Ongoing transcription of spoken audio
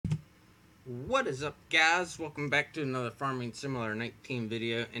What is up, guys? Welcome back to another Farming Simulator 19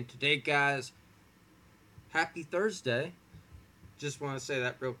 video. And today, guys, happy Thursday. Just want to say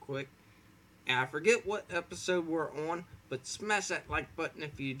that real quick. And I forget what episode we're on, but smash that like button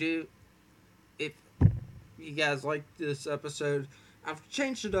if you do. If you guys like this episode, I've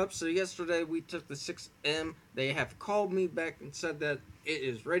changed it up. So yesterday we took the 6M. They have called me back and said that it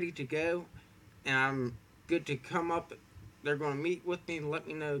is ready to go, and I'm good to come up. They're going to meet with me and let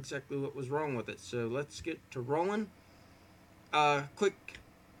me know exactly what was wrong with it. So let's get to rolling. Quick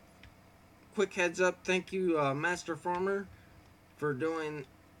heads up. Thank you, Master Farmer, for doing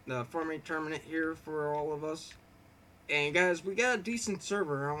the farming tournament here for all of us. And guys, we got a decent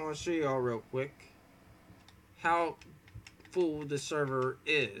server. I want to show you all real quick how full the server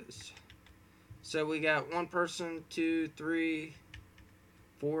is. So we got one person, two, three,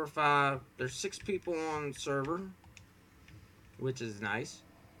 four, five. There's 6 people on the server, which is nice.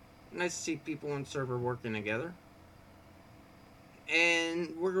 Nice to see people on server working together.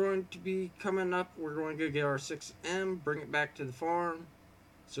 And we're going to be coming up. We're going to go get our 6M, bring it back to the farm,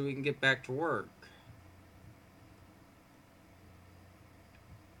 so we can get back to work.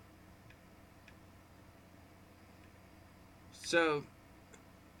 So,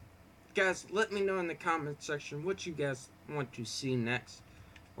 guys, let me know in the comment section what you guys want to see next.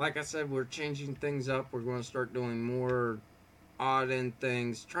 Like I said, we're changing things up. We're going to start doing more odd end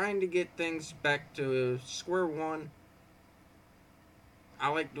things, trying to get things back to square one. I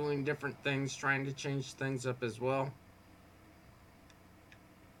like doing different things, trying to change things up as well.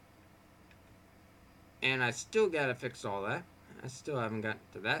 And I still gotta fix all that. I still haven't gotten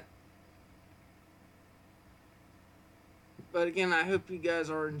to that. But again, I hope you guys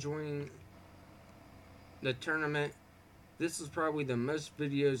are enjoying the tournament. This is probably the most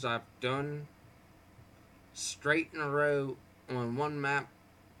videos I've done straight in a row on one map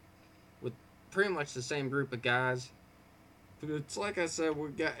with pretty much the same group of guys. But it's like I said, we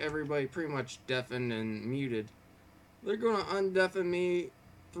got everybody pretty much deafened and muted. They're gonna undeafen me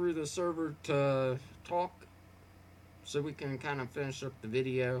through the server to talk so we can kind of finish up the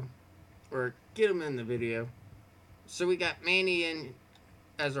video or get them in the video. So we got Manny in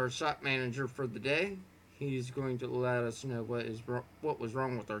as our shop manager for the day. He's going to let us know what was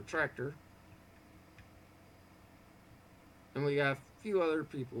wrong with our tractor. And we got a few other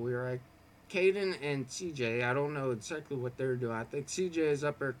people. We're like Caden and CJ. I don't know exactly what they're doing. I think CJ is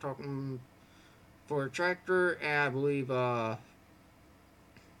up there talking for a tractor, and I believe Caden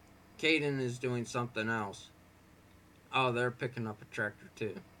is doing something else. Oh, they're picking up a tractor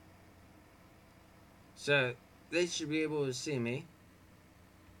too. So they should be able to see me.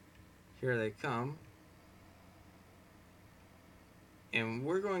 Here they come. And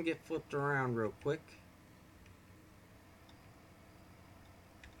we're going to get flipped around real quick.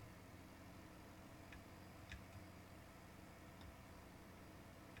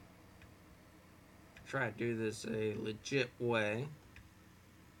 Try to do this a legit way.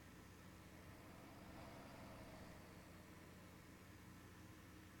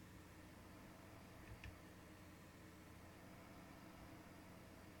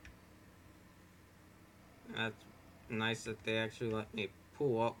 That's nice that they actually let me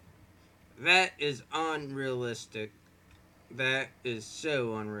pull up. That is unrealistic. That is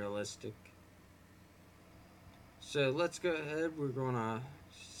so unrealistic. So let's go ahead. We're going to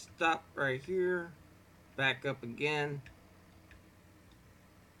stop right here. Back up again.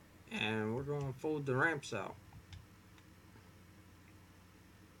 And we're going to fold the ramps out.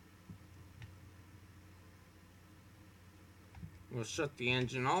 We'll shut the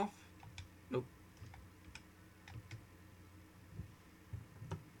engine off. Nope.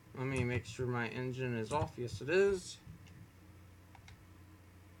 Let me make sure my engine is off. Yes, it is.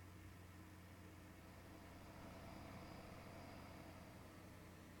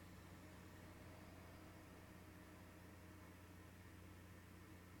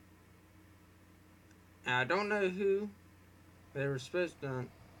 I don't know who they were supposed to.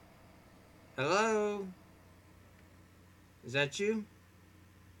 Hello? Is that you?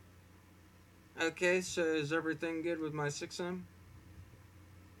 Okay, so is everything good with my 6M?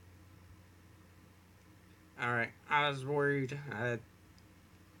 Alright, I was worried.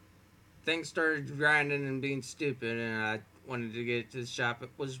 Things started grinding and being stupid, and I wanted to get it to the shop.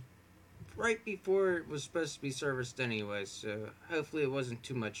 It was right before it was supposed to be serviced anyway, so hopefully it wasn't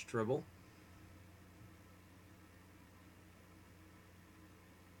too much trouble.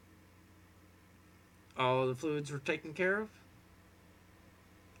 All the fluids were taken care of?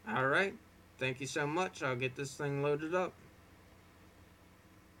 Alright, thank you so much. I'll get this thing loaded up.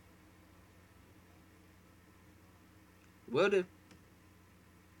 Will do.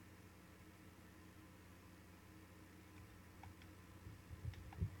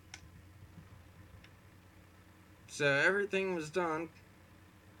 So everything was done.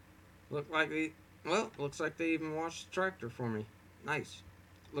 Looks like they even washed the tractor for me. Nice.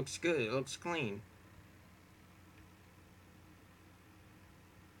 Looks good. It looks clean.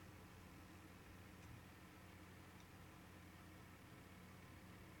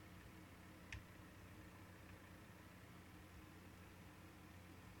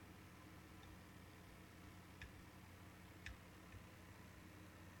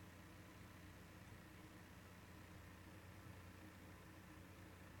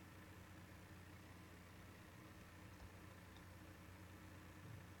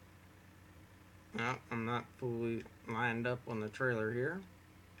 Well, I'm not fully lined up on the trailer here.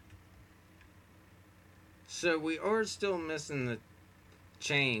 So we are still missing the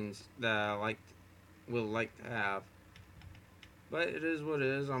chains that will like to have. But it is what it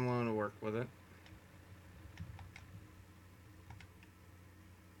is. I'm willing to work with it.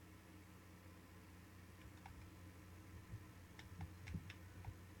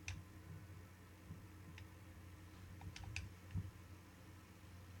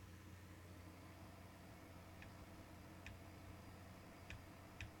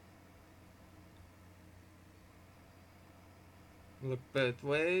 Look both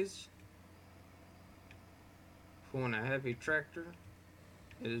ways. Pulling a heavy tractor.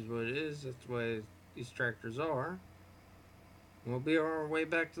 It is what it is. That's the way these tractors are. We'll be on our way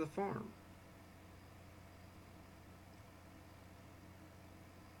back to the farm.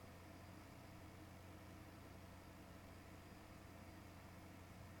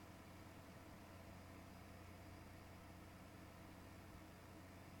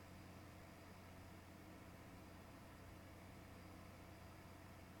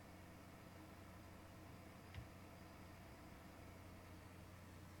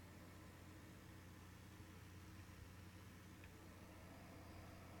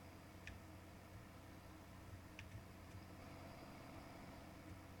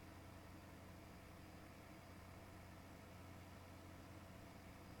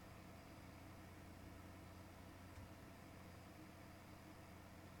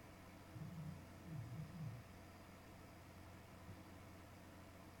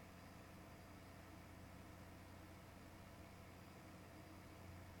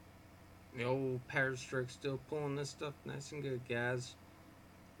 The old Power Stroke still pulling this stuff nice and good, guys.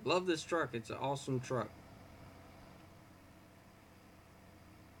 Love this truck. It's an awesome truck.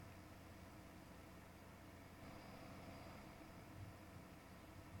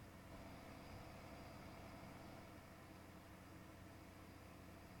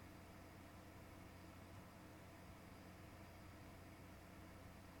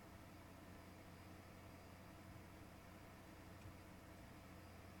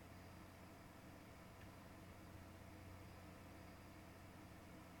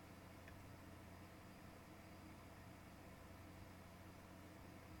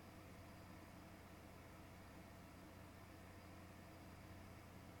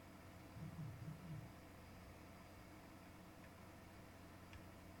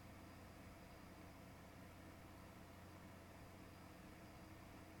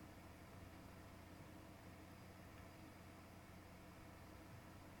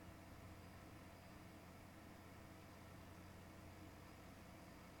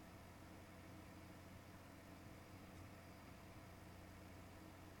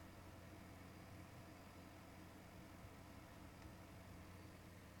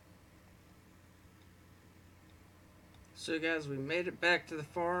 So guys, we made it back to the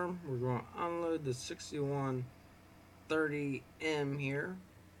farm. We're going to unload the 6130M here.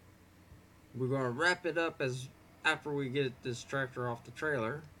 We're going to wrap it up as after we get this tractor off the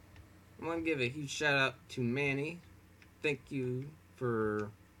trailer. I'm going to give a huge shout out to Manny. Thank you for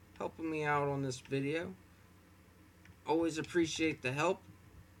helping me out on this video. Always appreciate the help.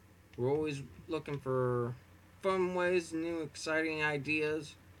 We're always looking for fun ways, new exciting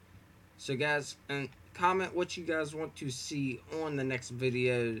ideas. So guys, and comment what you guys want to see on the next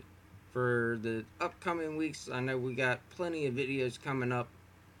video for the upcoming weeks. I know we got plenty of videos coming up.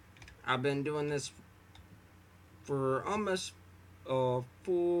 I've been doing this for almost a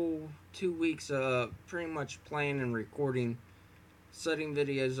full 2 weeks, pretty much playing and recording, setting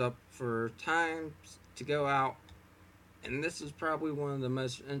videos up for times to go out. And this is probably one of the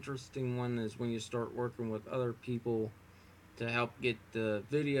most interesting ones, is when you start working with other people to help get the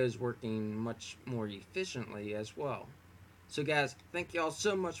videos working much more efficiently as well. So guys, thank y'all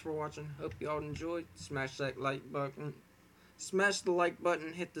so much for watching. Hope y'all enjoyed. Smash that like button. Smash the like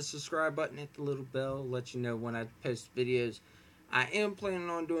button, hit the subscribe button, hit the little bell, let you know when I post videos. I am planning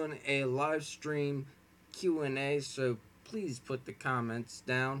on doing a live stream Q&A, so please put the comments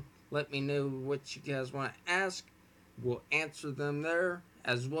down. Let me know what you guys want to ask. We'll answer them there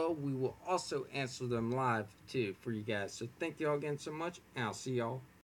as well. We will also answer them live too for you guys. So thank y'all again so much, and I'll see y'all